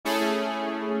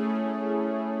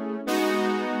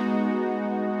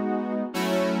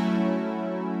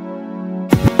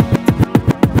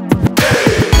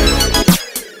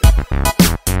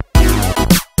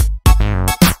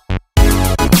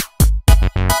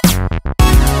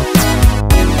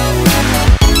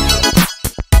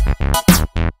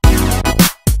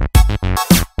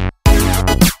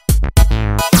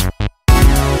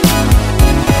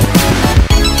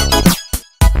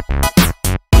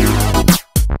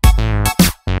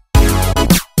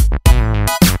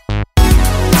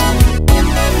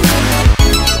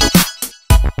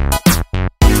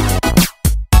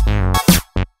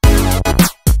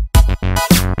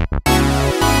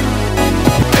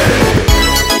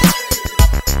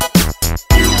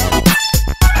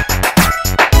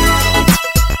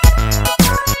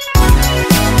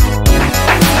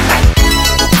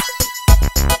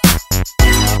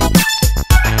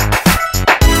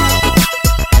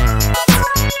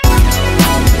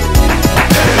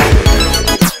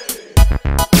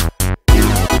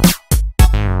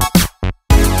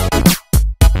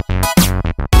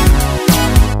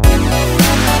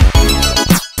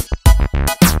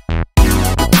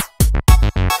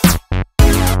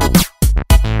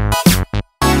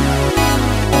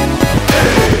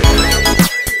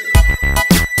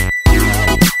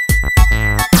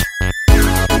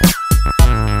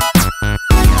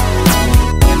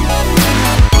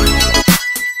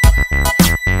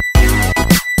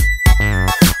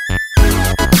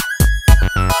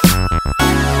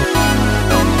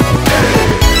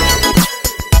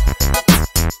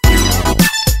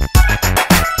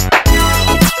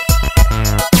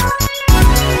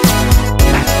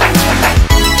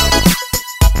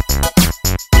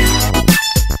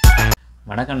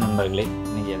வணக்கம் நண்பர்களே.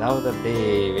 இன்றைக்கி ஏதாவது அப்படியே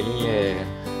வெளியில்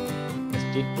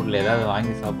ஸ்ட்ரீட் ஃபுட்டில் ஏதாவது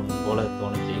வாங்கி சாப்பிடணும் போல்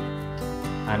தோணுச்சு.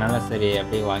 அதனால் சரி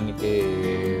அப்படியே வாங்கிட்டு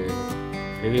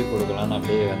ரிவ்யூ கொடுக்கலான்னு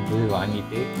அப்படியே வந்து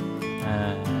வாங்கிட்டு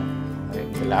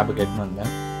இந்த லேபுக்கு எடுத்துன்னு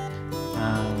வந்தேன்.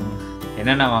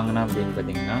 என்னென்ன வாங்கினேன் அப்படின்னு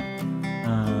பார்த்தீங்கன்னா,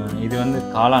 இது வந்து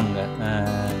காளானுங்க.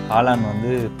 காளான்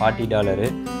வந்து $40.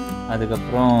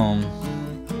 அதுக்கப்புறம்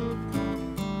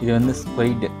இது வந்து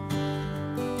ஸ்குவைடு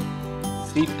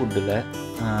சீ ஃபுட்டில்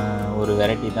ஒரு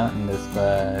வெரைட்டி தான் இந்த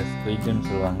ஸ்குவைடுன்னு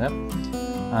சொல்லுவாங்க.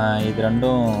 இது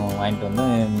ரெண்டும் வாங்கிட்டு வந்து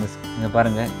இங்கே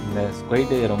பாருங்கள், இந்த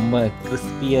ஸ்குவைடு ரொம்ப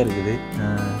கிறிஸ்பியாக இருக்குது.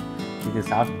 இது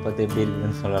சாப்பிட்டு பார்த்து எப்படி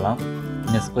இருக்குதுன்னு சொல்லலாம்.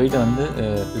 இந்த ஸ்குவைடு வந்து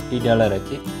 $50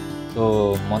 ஆச்சு. ஸோ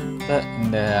மொத்த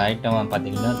இந்த ஐட்டம்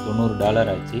பார்த்திங்கன்னா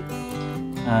 $90 ஆச்சு.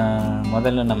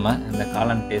 முதல்ல நம்ம இந்த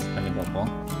காளான் டேஸ்ட் பண்ணி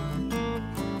பார்ப்போம்.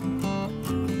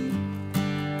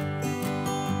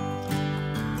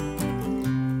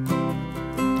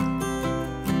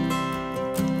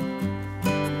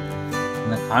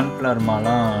 இந்த கார்ன்ஃப்ளவர்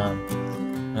மாலாம்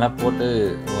நல்லா போட்டு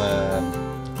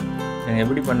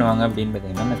எப்படி பண்ணுவாங்க அப்படின்னு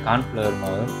பார்த்தீங்கன்னா, இந்த கார்ன்ஃப்ளவர்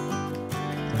மாவு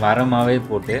வரமாகவே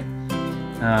போட்டு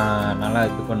நல்லா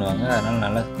இது பண்ணுவாங்க. அதனால்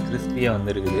நல்லா கிறிஸ்பியாக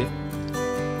வந்துருக்குது.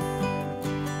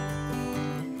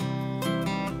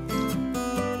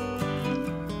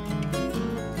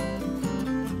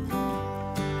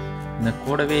 இந்த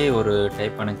கூடவே ஒரு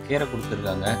டைப்பான கீரை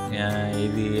கொடுத்துருக்காங்க.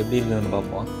 இது எப்படி இருக்குதுன்னு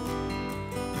பார்ப்போம்.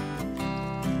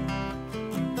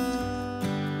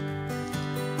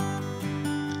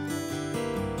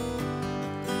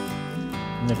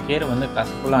 இந்த கீரை வந்து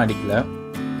கசப்புலாம் அடிக்கல,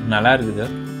 நல்லா இருக்குது.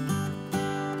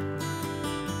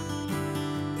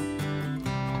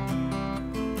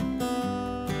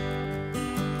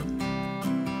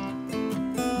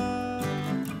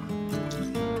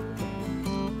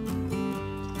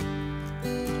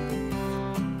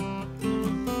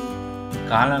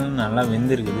 காளான் நல்லா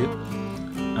வெந்திருக்குது.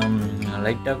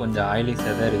 லைட்டாக கொஞ்சம்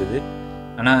ஆயிலிஸாக தான் இருக்குது.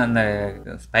 ஆனால் அந்த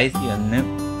ஸ்பைசி வந்து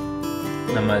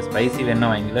நம்ம ஸ்பைசி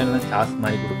வேணால் வாங்கிக்கலாம், இல்லை சாஸ்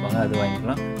மாதிரி கொடுப்பாங்க, அது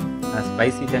வாங்கிக்கலாம்.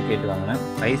 ஸ்பைசி தான் கேட்டு வாங்கினேன்.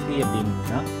 ஸ்பைசி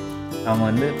அப்படின்னா அவங்க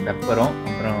வந்து பெப்பரும்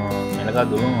அப்புறம்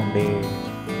மிளகாத்தூளும் அப்படியே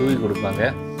தூவி கொடுப்பாங்க.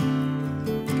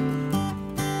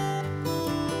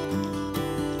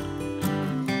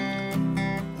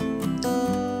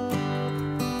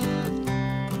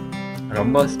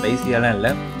 ரொம்ப ஸ்பைசியாலாம்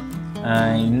இல்லை.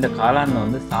 இந்த காளானில்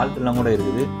வந்து சால்ட்டெல்லாம் கூட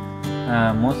இருக்குது.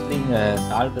 மோஸ்ட்லி இங்கே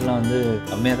சால்ட்டெல்லாம் வந்து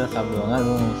கம்மியாக தான் சாப்பிடுவாங்க.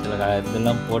 அதுவும் சில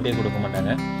இதெல்லாம் போட்டே கொடுக்க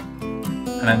மாட்டாங்க.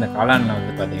 ஆனால் இந்த காளானில்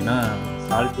வந்து பார்த்திங்கன்னா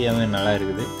சால்ட்டியாகவே நல்லா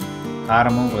இருக்குது.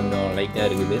 காரமும் கொஞ்சம் லைட்டாக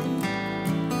இருக்குது.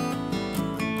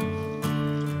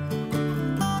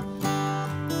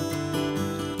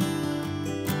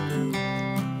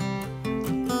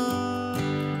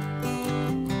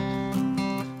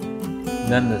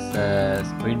 இதுதான் இந்த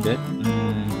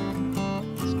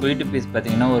ஸ்குவைடு பீஸ்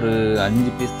பார்த்திங்கன்னா ஒரு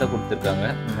 5 பீஸ் தான் கொடுத்துருக்காங்க.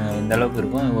 இந்த அளவுக்கு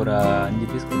இருக்கும். ஒரு 5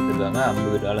 பீஸ் கொடுத்துருக்காங்க.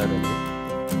 $50 இருக்குது.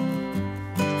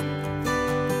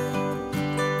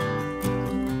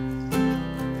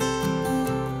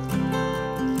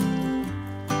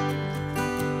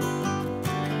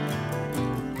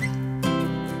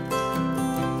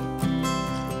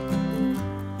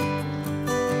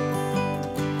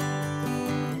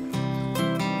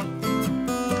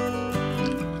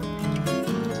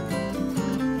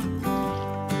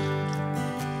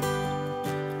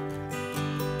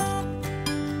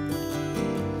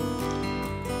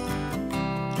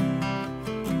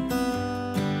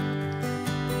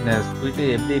 இந்த ஸ்குவிட்டு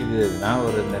எப்படி இருக்குதுன்னா,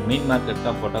 ஒரு இந்த மீன்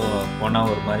மார்க்கெட்டாக போனால்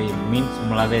ஒரு மாதிரி மீன்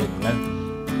ஸ்மெல்லாகவே இருக்குங்க.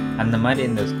 அந்த மாதிரி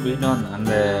இந்த ஸ்குவிடும்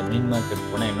அந்த மீன் மார்க்கெட்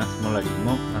போனால் என்ன ஸ்மெல்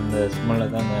அடிக்குமோ அந்த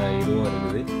ஸ்மெல்லில் தான் அந்த இதுவும்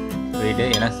இருக்குது ஸ்குவிட்டு.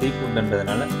 ஏன்னா சீ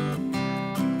ஃபுட்டுன்றதுனால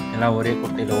எல்லாம் ஒரே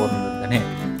கொட்டையில் ஓடுறது தானே,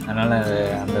 அதனால்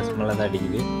அந்த ஸ்மெல்லை தான்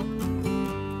அடிக்குது.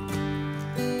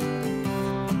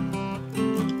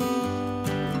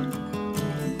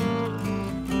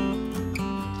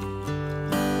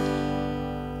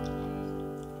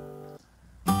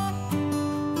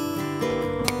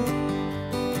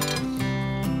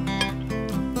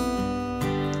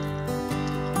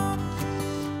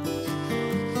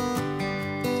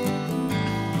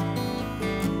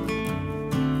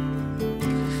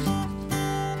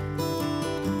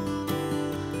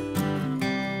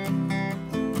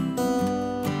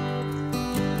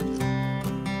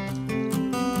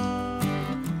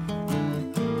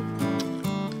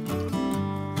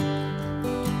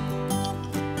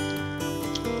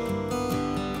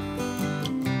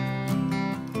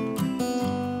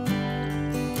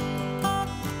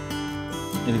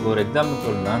 இதுக்கு ஒரு எக்ஸாம்பிள்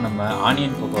சொல்லணும்னா, நம்ம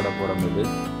ஆனியன் பக்கோடா போடும்போது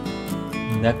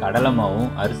இந்த கடலை மாவும்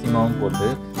அரிசி மாவும் போட்டு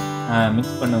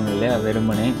மிக்ஸ் பண்ணுவோம் இல்லையா,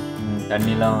 வெறுமனே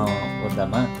தண்ணிலாம்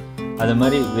ஊற்றாமல் அது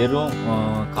மாதிரி வெறும்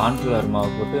கார்ன்ஃப்ளவர்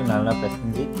மாவு போட்டு நல்லா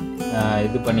பிசைஞ்சு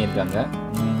இது பண்ணியிருக்காங்க.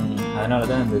 அதனால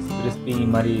தான் இந்த கிறிஸ்பி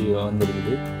மாதிரி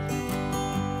வந்துருக்குது.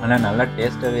 ஆனால் நல்லா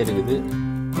டேஸ்ட்டாகவே இருக்குது.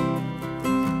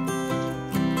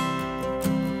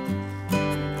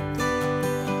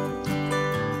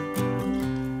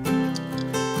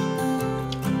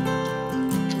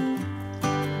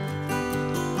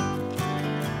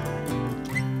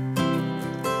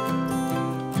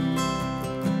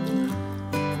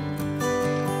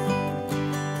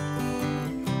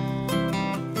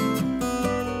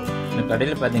 இந்த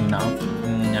கடையில் பார்த்தீங்கன்னா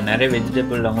நிறைய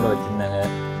வெஜிடபிள்லாம் கூட வச்சுருந்தாங்க.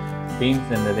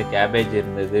 பீன்ஸ் இருந்தது, கேபேஜ்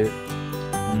இருந்தது,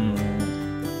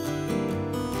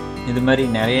 இது மாதிரி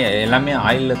நிறைய எல்லாமே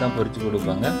ஆயிலில் தான் பொரித்து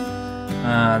கொடுப்பாங்க.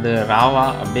 அது ராவா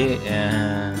அப்படியே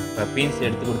இப்போ பீன்ஸ்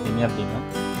எடுத்து கொடுத்தீங்க அப்படின்னா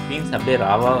பீன்ஸ் அப்படியே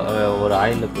ராவா ஒரு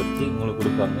ஆயிலில் பொரித்து உங்களுக்கு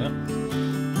கொடுப்பாங்க.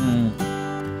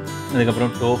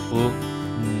 அதுக்கப்புறம் டோஃபு,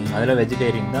 அதில்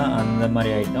வெஜிடேரியன் தான் அந்த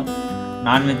மாதிரி ஐட்டம்.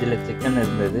 நான்வெஜ்ஜில் சிக்கன்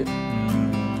இருந்தது.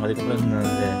 அதுக்கப்புறம்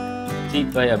இந்த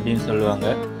சீப்பாய் அப்படின்னு சொல்லுவாங்க.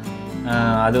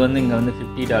 அது வந்து இங்கே வந்து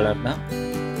 $50 தான்.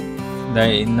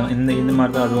 இந்த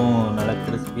மாதிரி தான் அதுவும் நல்லா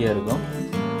கிறிஸ்பியாக இருக்கும்.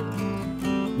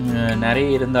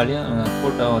 நிறைய இருந்தாலும்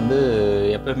கூட்டம் வந்து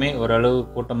எப்போவுமே ஓரளவு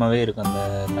கூட்டமாகவே இருக்கும் அந்த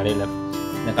கடையில்.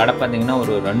 இந்த கடை பார்த்திங்கன்னா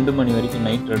ஒரு 2 மணி வரைக்கும்,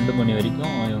 நைட் 2 மணி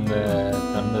வரைக்கும் இவங்க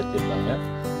திறந்து வச்சுருப்பாங்க.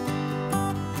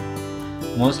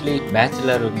 மோஸ்ட்லி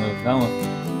பேச்சுலருங்களுக்கு தான்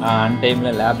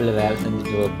அன்டைமில் லேபில் வேலை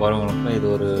செஞ்சுட்டு போகிறவங்களுக்கும் இது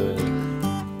ஒரு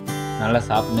நல்லா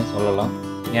சாப்பிட்னே சொல்லலாம்.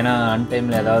 ஏன்னா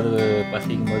அன்டைமில் ஏதாவது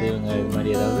பசிக்கும் போது இவங்க இது மாதிரி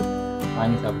ஏதாவது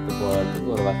வாங்கி சாப்பிட்டு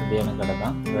போகிறதுக்கு ஒரு வசதியான கடை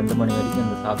தான். 2 மணி வரைக்கும்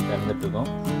இந்த ஷாப்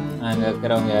திறந்துட்டுருக்கோம். அங்கே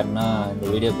இருக்கிறவங்க யாருன்னா இந்த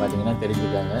வீடியோ பார்த்தீங்கன்னா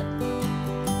தெரிஞ்சுக்காங்க.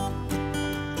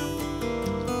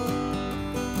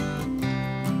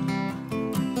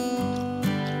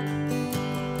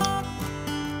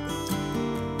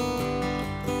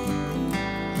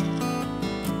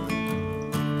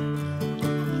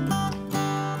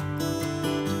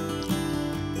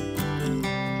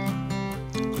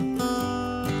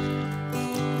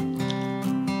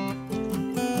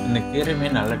 இந்த கீரையுமே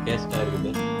நல்ல டேஸ்ட்டாக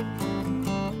இருக்குது.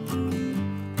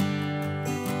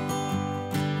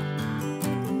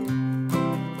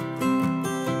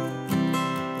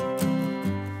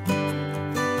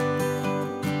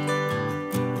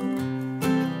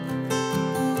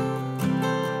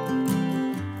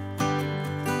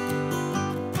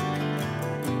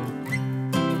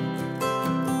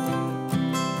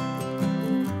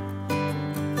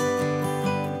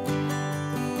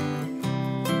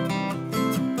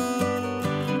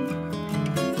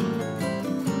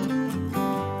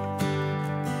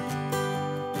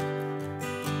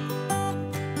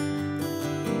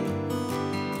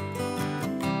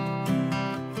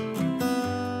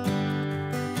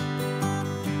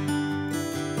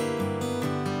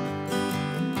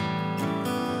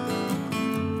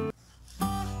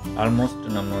 ஆல்மோஸ்ட்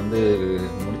நம்ம வந்து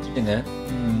முடிச்சிட்டுங்க.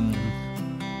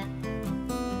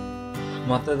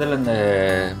 மொத்தத்தில் இந்த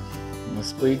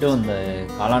ஸ்குயிடும் இந்த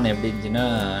காளான் எப்படி இருந்துச்சுன்னா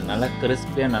நல்லா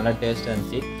கிறிஸ்பியாக நல்லா டேஸ்ட்டாக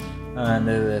இருந்துச்சு.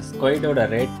 இந்த ஸ்குயிடோட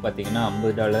ரேட் பார்த்திங்கன்னா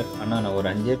 $50. ஆனால் நான் ஒரு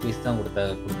 5 பீஸ் தான்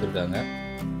கொடுத்துருக்காங்க.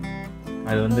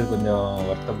 அது வந்து கொஞ்சம்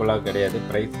ஒர்த்தபுளாக கிடையாது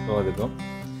ப்ரைஸ்க்கும் அதுக்கும்.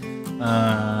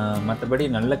 மற்றபடி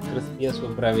நல்ல கிறிஸ்பியாக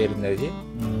சூப்பராகவே இருந்தது.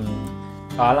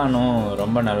 காளானும்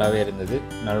ரொம்ப நல்லாவே இருந்தது.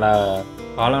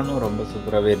 காளானும் ரொம்ப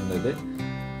சூப்பராகவே இருந்தது.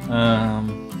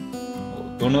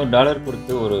 $90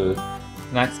 கொடுத்து ஒரு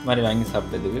ஸ்நாக்ஸ் மாதிரி வாங்கி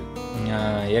சாப்பிட்டதுக்கு.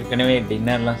 ஏற்கனவே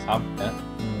டின்னர்லாம் சாப்பிட்டேன்.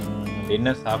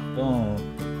 டின்னர் சாப்பிட்டும்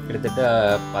கிட்டத்தட்ட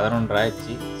 11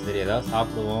 ஆயிடுச்சு. சரி ஏதாவது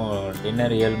சாப்பிடுவோம்,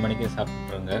 டின்னர் 7 மணிக்கே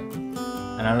சாப்பிட்ருங்க.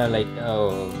 அதனால் லைட்டாக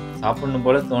சாப்பிட்ணும்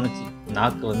போல் தோணுச்சு.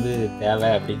 நாக்கு வந்து தேவை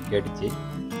அப்படின்னு கேட்டுச்சு.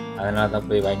 அதனால தான்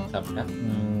போய் வாங்கி சாப்பிட்டேன்.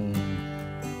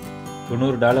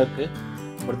 $90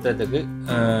 கொடுத்ததுக்கு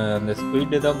அந்த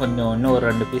ஸ்குயிட்டு தான் கொஞ்சம் இன்னும் ஒரு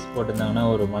 2 பீஸ் போட்டிருந்தாங்கன்னா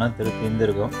ஒரு மன திருப்தி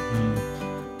இருந்திருக்கும்.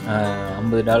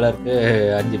 $50க்கு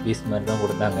 5 பீஸ் மாதிரி தான்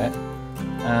கொடுத்தாங்க.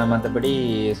 மற்றபடி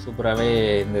சூப்பராகவே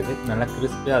இருந்தது. நல்லா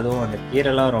கிறிஸ்பியாக, அதுவும் அந்த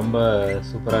கீரைலாம் ரொம்ப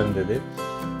சூப்பராக இருந்தது.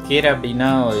 கீரை அப்படின்னா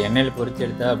எண்ணெயில் பொரிச்சு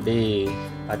எடுத்தால் அப்படியே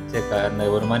பச்சை அந்த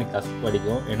ஒரு மாதிரி கசப்பு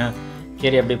அடிக்கும். ஏன்னா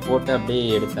கீரை அப்படியே போட்டு அப்படியே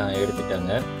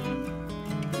எடுத்துட்டாங்க.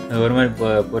 ஒரு மாதிரி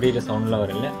பொரியிற சவுண்ட்லாம்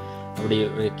வரல. அப்படி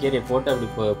கீரையை போட்டு அப்படி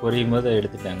பொரியும் போது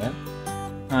எடுத்துட்டாங்க.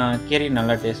 கீரை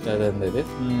நல்லா டேஸ்ட்டாக தான் இருந்தது.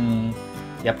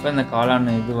 எப்போ இந்த காளான்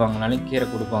இது வாங்கினாலும் கீரை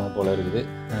கொடுப்பாங்க போல் இருக்குது.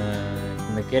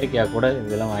 இந்த கீரைக்காக கூட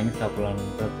இதெல்லாம் வாங்கி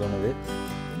சாப்பிட்லான்னு தான் தோணுது.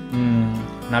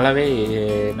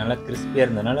 நல்லா கிறிஸ்பியாக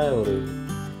இருந்ததுனால ஒரு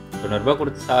 $90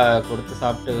 கொடுத்து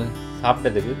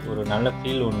சாப்பிட்டதுக்கு ஒரு நல்ல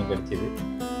ஃபீல் ஒன்று கிடச்சிது.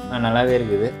 நல்லாவே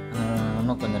இருக்குது.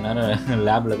 இன்னும் கொஞ்சம் நேரம்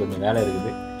லேபில் கொஞ்சம் வேலை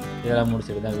இருக்குது. இதெல்லாம்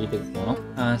முடிச்சுட்டு தான் வீட்டுக்கு போகணும்.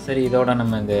 சரி, இதோட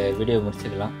நம்ம இந்த வீடியோ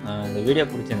முடிச்சுக்கலாம். இந்த வீடியோ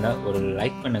பிடிச்சிருந்தா ஒரு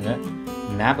லைக் பண்ணுங்கள்.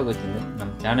 ஞாபகம் வச்சுருந்து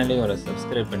நம்ம சேனலையும் ஒரு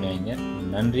சப்ஸ்கிரைப் பண்ணி வைங்க.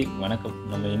 நன்றி, வணக்கம்.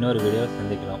 நம்ம இன்னொரு வீடியோ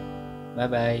சந்திக்கலாம்.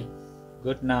 பாய் பாய்,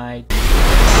 குட் நைட்.